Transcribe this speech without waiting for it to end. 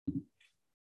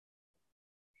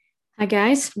Hi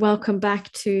guys, welcome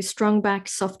back to Strong Back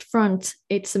Soft Front.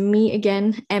 It's me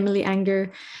again, Emily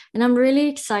Anger, and I'm really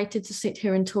excited to sit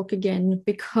here and talk again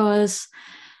because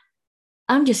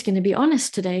I'm just going to be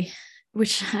honest today,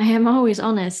 which I am always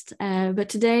honest. But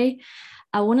today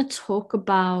I want to talk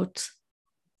about,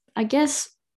 I guess,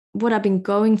 what I've been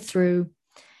going through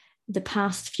the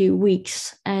past few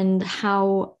weeks and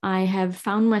how I have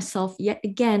found myself yet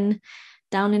again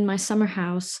down in my summer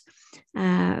house,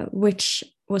 which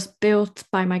was built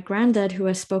by my granddad, who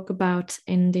I spoke about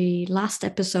in the last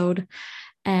episode,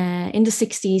 in the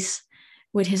 60s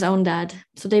with his own dad.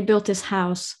 So they built this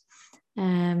house,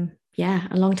 a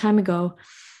long time ago.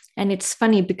 And it's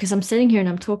funny because I'm sitting here and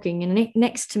I'm talking, and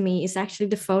next to me is actually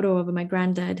the photo of my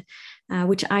granddad,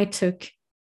 which I took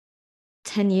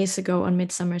 10 years ago on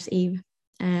Midsummer's Eve,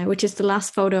 which is the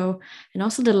last photo and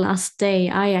also the last day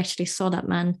I actually saw that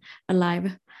man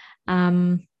alive.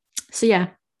 So, yeah.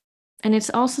 And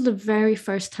it's also the very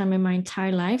first time in my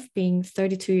entire life, being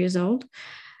 32 years old,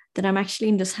 that I'm actually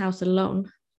in this house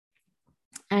alone.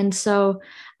 And so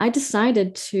I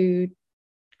decided to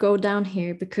go down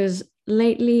here because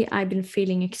lately I've been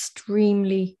feeling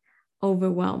extremely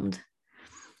overwhelmed.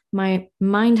 My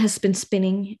mind has been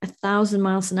spinning 1,000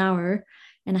 miles an hour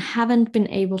and I haven't been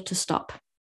able to stop.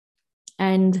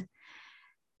 And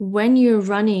when you're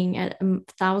running at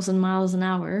 1,000 miles an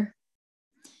hour,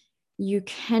 you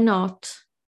cannot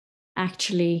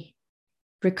actually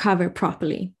recover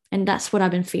properly. And that's what I've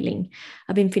been feeling.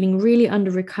 I've been feeling really under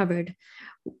recovered,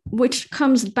 which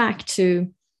comes back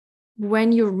to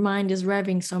when your mind is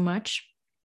revving so much.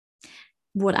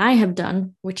 What I have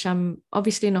done, which I'm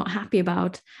obviously not happy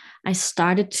about, I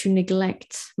started to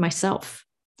neglect myself.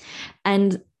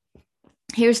 And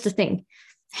here's the thing,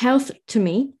 health to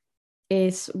me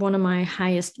is one of my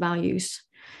highest values.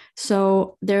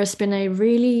 So there's been a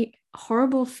really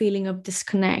horrible feeling of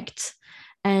disconnect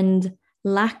and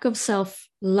lack of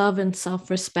self-love and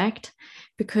self-respect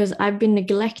because I've been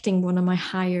neglecting one of my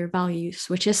higher values,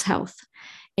 which is health,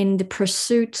 in the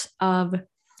pursuit of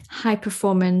high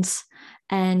performance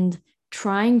and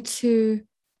trying to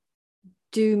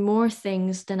do more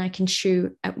things than I can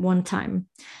chew at one time.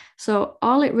 So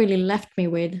all it really left me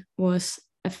with was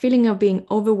a feeling of being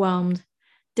overwhelmed,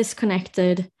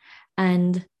 disconnected,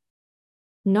 and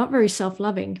not very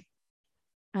self-loving.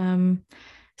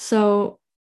 So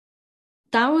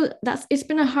it's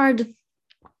been a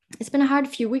hard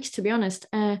few weeks, to be honest.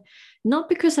 Not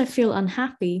because I feel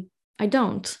unhappy, I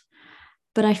don't,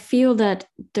 but I feel that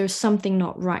there's something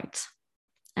not right.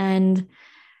 And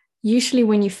usually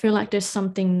when you feel like there's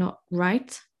something not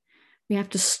right, we have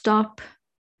to stop,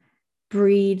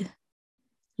 breathe,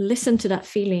 listen to that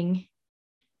feeling,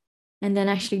 and then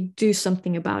actually do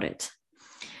something about it.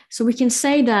 So we can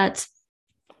say that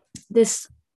this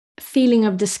feeling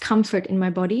of discomfort in my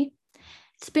body,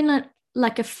 it's been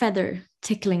like a feather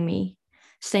tickling me,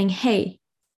 saying, hey,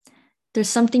 there's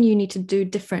something you need to do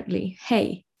differently.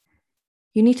 Hey,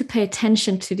 you need to pay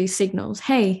attention to these signals.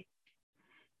 Hey,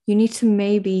 you need to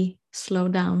maybe slow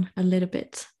down a little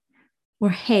bit.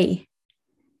 Or hey,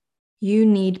 you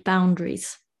need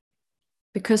boundaries.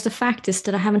 Because the fact is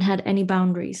that I haven't had any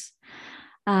boundaries.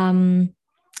 I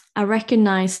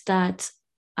recognize that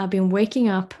I've been waking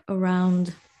up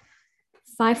around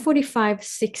 5:45,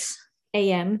 6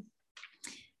 a.m.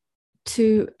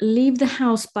 to leave the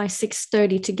house by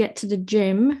 6:30 to get to the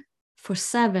gym for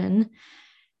 7,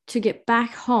 to get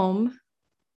back home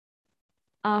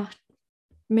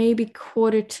maybe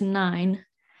 8:45,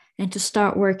 and to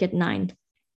start work at 9.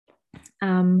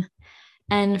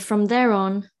 And from there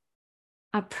on,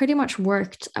 I pretty much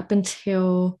worked up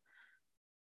until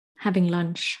having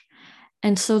lunch.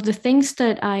 And so the things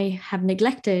that I have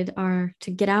neglected are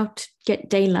to get out, get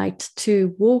daylight,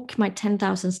 to walk my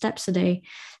 10,000 steps a day,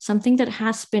 something that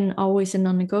has been always a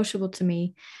non-negotiable to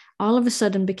me, all of a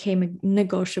sudden became a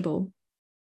negotiable.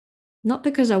 Not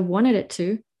because I wanted it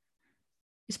to,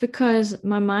 it's because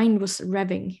my mind was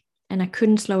revving and I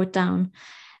couldn't slow it down.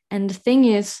 And the thing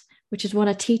is, which is what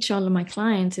I teach all of my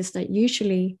clients, is that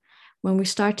usually when we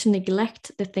start to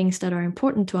neglect the things that are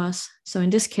important to us, so in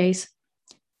this case,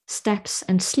 steps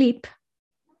and sleep,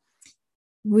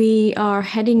 we are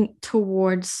heading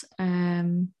towards, we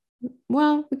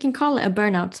can call it a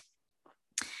burnout.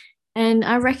 And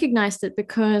I recognized it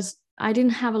because I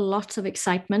didn't have a lot of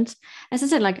excitement. As I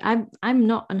said, like I'm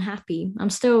not unhappy.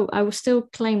 I will still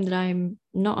claim that I'm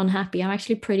not unhappy. I'm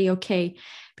actually pretty okay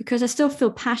because I still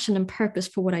feel passion and purpose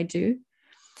for what I do.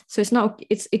 So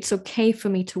it's okay for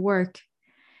me to work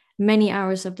many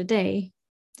hours of the day,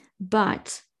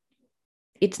 but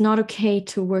it's not okay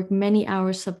to work many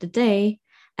hours of the day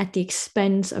at the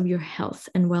expense of your health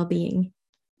and well-being.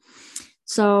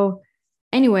 So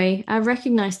anyway, I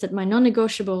recognized that my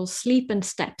non-negotiable sleep and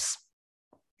steps,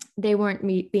 they weren't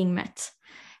being met.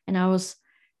 And I was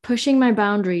pushing my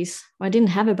boundaries. Well, I didn't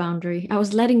have a boundary. I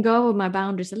was letting go of my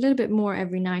boundaries a little bit more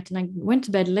every night. And I went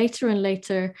to bed later and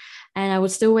later, and I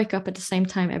would still wake up at the same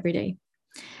time every day.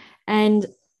 And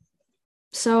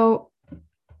so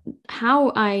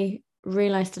how I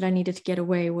realized that I needed to get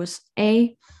away was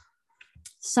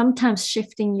sometimes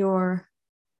shifting your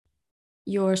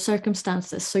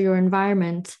circumstances, so your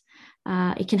environment,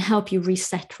 it can help you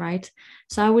reset, right?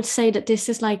 So I would say that this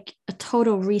is like a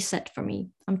total reset for me.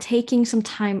 I'm taking some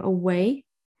time away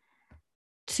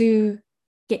to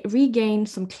regain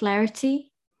some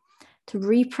clarity, to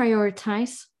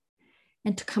reprioritize,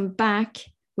 and to come back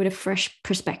with a fresh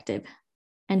perspective,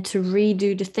 and to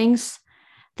redo the things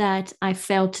that I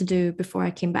failed to do before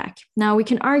I came back. Now, we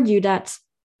can argue that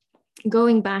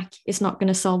going back is not going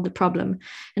to solve the problem.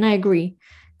 And I agree.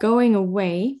 Going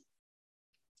away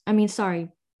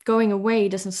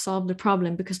doesn't solve the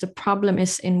problem, because the problem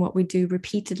is in what we do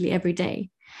repeatedly every day.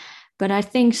 But I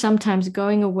think sometimes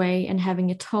going away and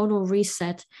having a total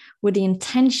reset with the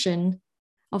intention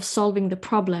of solving the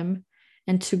problem,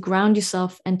 and to ground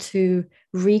yourself and to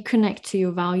reconnect to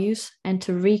your values and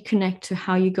to reconnect to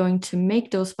how you're going to make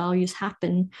those values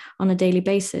happen on a daily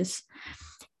basis,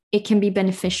 it can be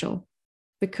beneficial,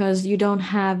 because you don't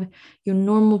have your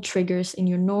normal triggers in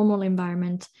your normal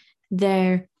environment.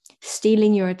 They're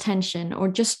stealing your attention or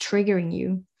just triggering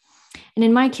you. And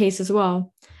in my case as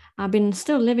well, I've been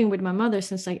still living with my mother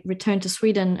since I returned to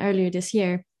Sweden earlier this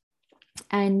year.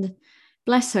 And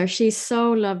bless her, she's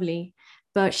so lovely,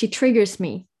 but she triggers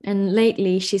me. And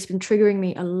lately she's been triggering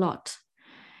me a lot.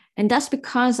 And that's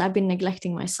because I've been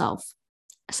neglecting myself.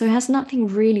 So it has nothing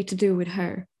really to do with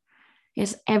her. It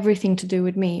has everything to do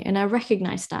with me. And I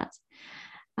recognize that.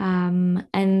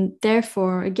 And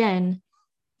therefore, again,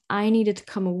 I needed to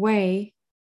come away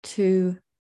to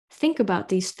think about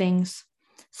these things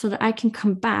so that I can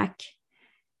come back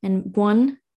and,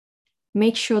 one,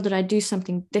 make sure that I do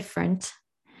something different.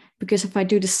 Because if I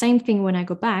do the same thing when I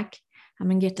go back, I'm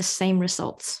going to get the same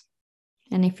results.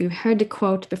 And if you've heard the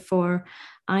quote before,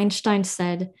 Einstein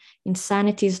said,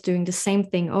 insanity is doing the same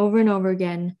thing over and over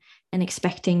again and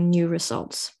expecting new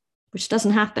results, which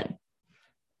doesn't happen.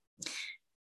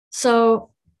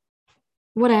 So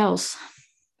what else?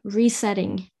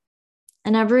 Resetting.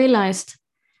 And I realized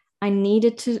I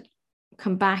needed to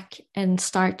come back and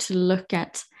start to look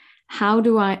at, how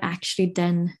do I actually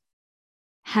then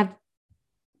have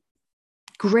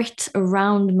grit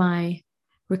around my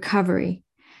recovery?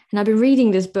 And I've been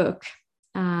reading this book,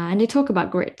 and they talk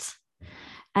about grit.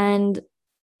 And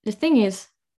the thing is,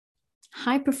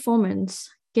 high performance,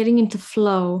 getting into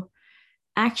flow,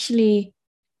 actually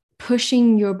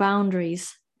pushing your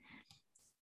boundaries,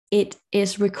 it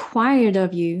is required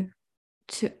of you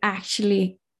to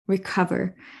actually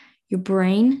recover. Your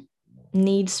brain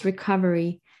needs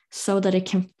recovery so that it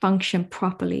can function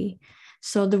properly.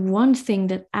 So the one thing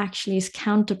that actually is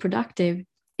counterproductive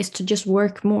is to just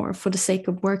work more for the sake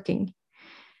of working.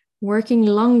 Working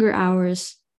longer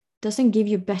hours doesn't give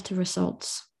you better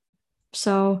results.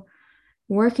 So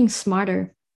working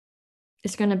smarter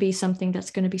is going to be something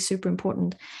that's going to be super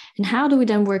important. And how do we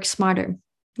then work smarter?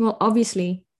 Well,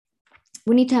 obviously,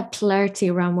 we need to have clarity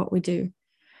around what we do.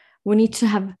 We need to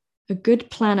have a good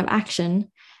plan of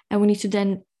action, and we need to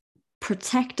then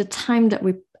protect the time that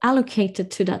we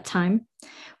allocated to that time,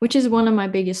 which is one of my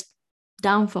biggest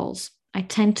downfalls. I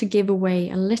tend to give away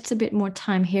a little bit more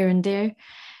time here and there,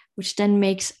 which then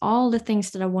makes all the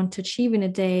things that I want to achieve in a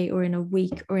day or in a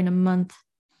week or in a month,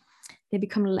 they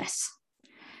become less.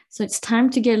 So it's time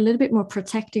to get a little bit more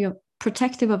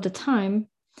protective of the time,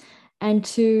 and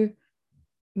to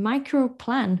micro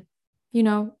plan,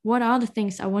 what are the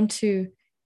things I want to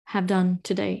have done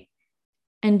today,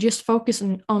 and just focus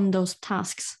on those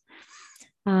tasks.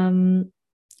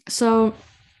 So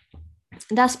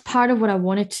that's part of what I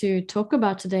wanted to talk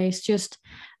about today. Is just,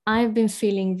 I've been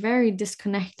feeling very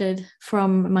disconnected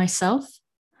from myself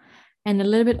and a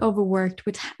little bit overworked,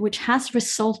 which has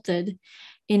resulted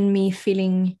in me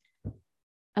feeling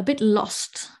a bit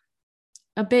lost,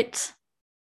 a bit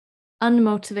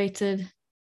unmotivated,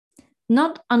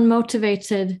 not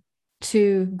unmotivated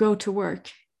to go to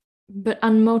work, but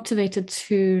unmotivated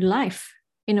to life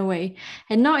in a way,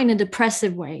 and not in a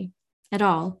depressive way at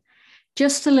all.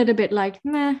 Just a little bit like,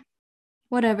 meh,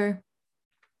 whatever.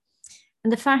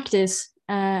 And the fact is,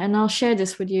 and I'll share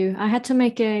this with you, I had to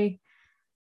make a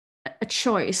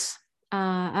choice.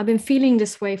 I've been feeling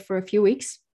this way for a few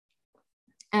weeks,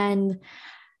 and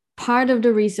part of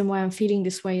the reason why I'm feeling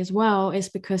this way as well is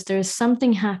because there is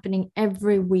something happening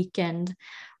every weekend,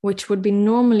 which would be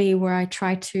normally where I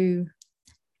try to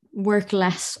work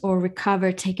less or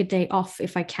recover, take a day off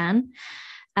if I can,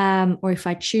 or if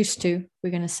I choose to, we're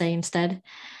going to say instead.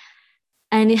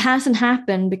 And it hasn't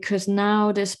happened because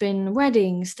now there's been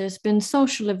weddings, there's been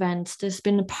social events, there's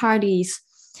been parties,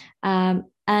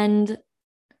 and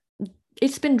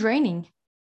it's been draining.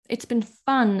 It's been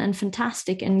fun and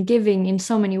fantastic and giving in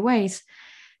so many ways.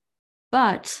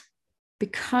 But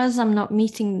because I'm not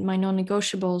meeting my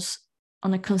non-negotiables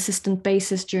on a consistent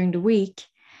basis during the week,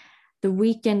 the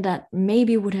weekend that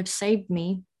maybe would have saved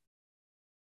me,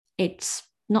 it's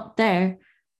not there.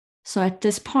 So at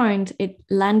this point, it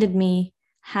landed me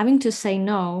having to say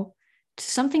no to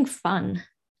something fun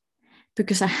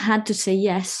because I had to say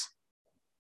yes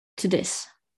to this,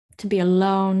 to be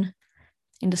alone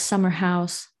in the summer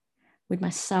house with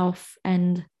myself.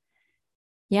 And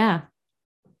yeah,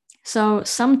 so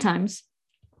sometimes,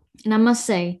 and I must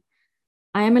say,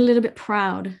 I am a little bit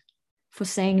proud for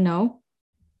saying no.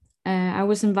 I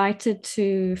was invited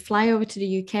to fly over to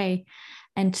the UK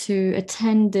and to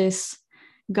attend this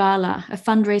gala, a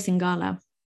fundraising gala.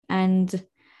 And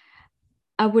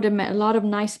I would have met a lot of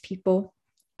nice people.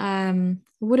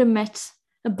 Would have met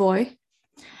a boy,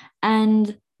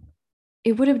 and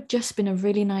it would have just been a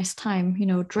really nice time, you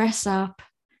know, dress up.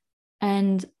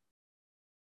 And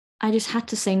I just had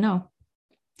to say no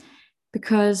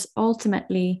because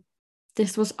ultimately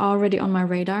this was already on my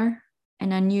radar.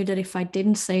 And I knew that if I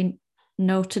didn't say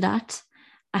no to that,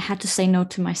 I had to say no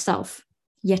to myself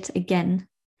yet again.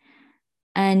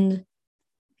 And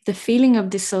the feeling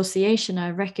of dissociation I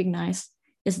recognize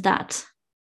is that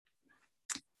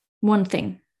one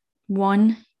thing.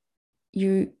 One,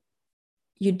 you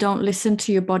don't listen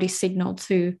to your body signal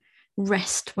to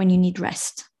rest when you need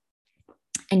rest,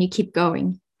 and you keep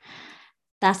going.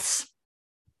 That's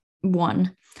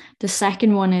one. The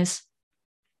second one is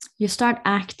you start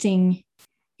acting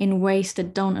in ways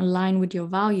that don't align with your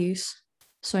values.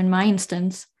 So in my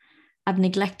instance, I've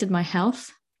neglected my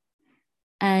health,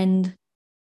 and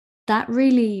that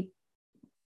really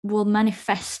will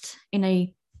manifest in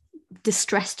a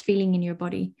distressed feeling in your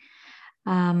body.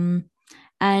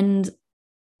 And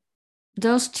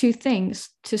those two things,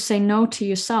 to say no to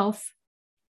yourself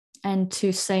and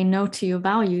to say no to your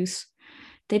values,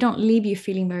 they don't leave you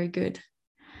feeling very good.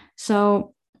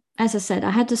 So, as I said,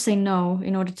 I had to say no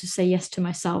in order to say yes to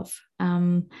myself,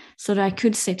 so that I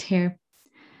could sit here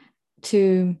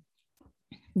to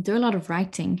do a lot of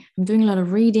writing. I'm doing a lot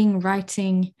of reading,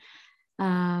 writing,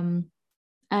 and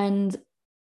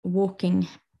walking.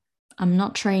 I'm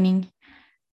not training,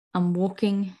 I'm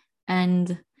walking,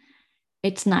 and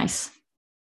it's nice.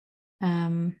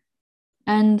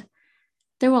 And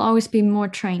there will always be more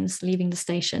trains leaving the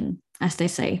station, as they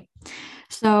say.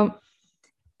 So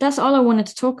that's all I wanted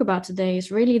to talk about today,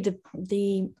 is really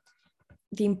the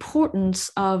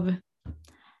importance of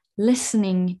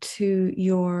listening to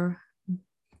your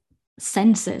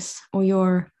senses or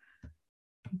your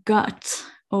gut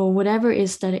or whatever it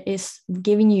is that it is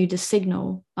giving you the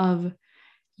signal of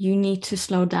you need to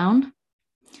slow down.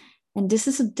 And this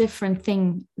is a different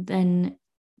thing than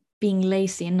being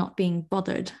lazy and not being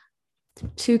bothered.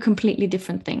 Two completely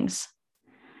different things.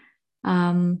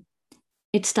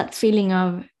 It's that feeling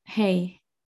of, hey,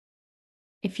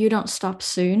 if you don't stop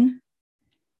soon,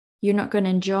 you're not going to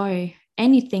enjoy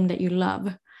anything that you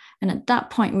love. And at that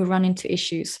point, we run into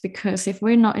issues, because if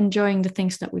we're not enjoying the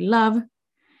things that we love,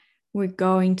 we're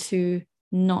going to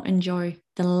not enjoy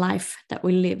the life that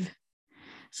we live.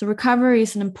 So recovery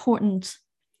is an important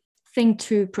thing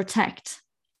to protect.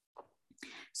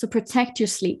 So protect your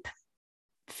sleep.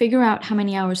 Figure out how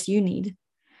many hours you need.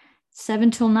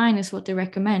 7 till 9 is what they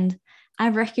recommend.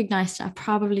 I've recognized I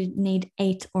probably need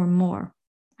 8 or more.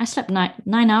 I slept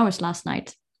 9 hours last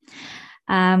night.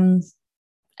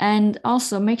 And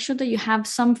also make sure that you have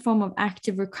some form of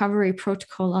active recovery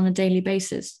protocol on a daily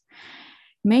basis.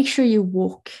 Make sure you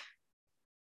walk.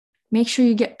 Make sure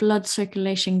you get blood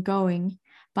circulation going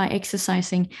by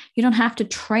exercising. You don't have to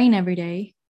train every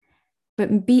day,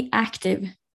 but be active,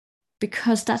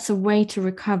 because that's a way to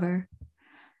recover.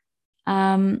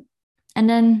 And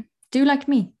then do like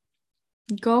me.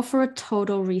 Go for a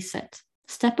total reset.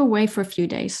 Step away for a few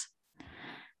days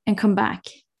and come back,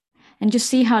 and just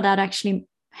see how that actually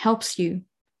helps you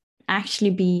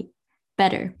actually be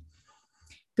better.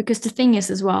 Because the thing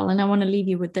is as well, and I want to leave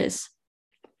you with this,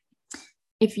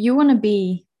 if you want to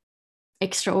be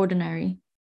extraordinary,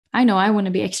 I know I want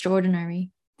to be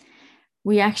extraordinary,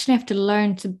 we actually have to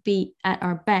learn to be at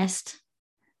our best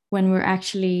when we're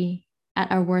actually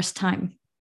at our worst time.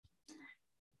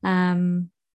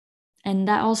 Um, and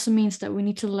that also means that we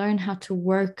need to learn how to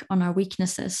work on our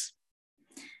weaknesses,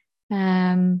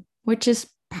 which is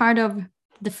part of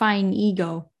defying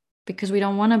ego, because we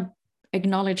don't want to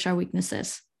acknowledge our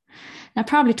weaknesses. And I'll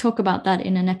probably talk about that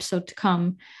in an episode to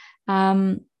come.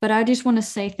 But I just want to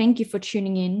say thank you for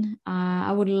tuning in.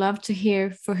 I would love to hear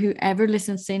for whoever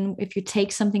listens in if you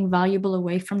take something valuable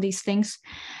away from these things.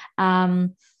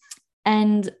 And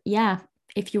yeah,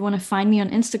 if you want to find me on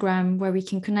Instagram where we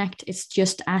can connect, it's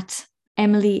just at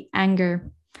Emily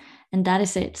Anger. And that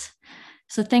is it.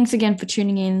 So thanks again for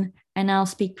tuning in, and I'll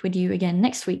speak with you again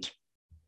next week.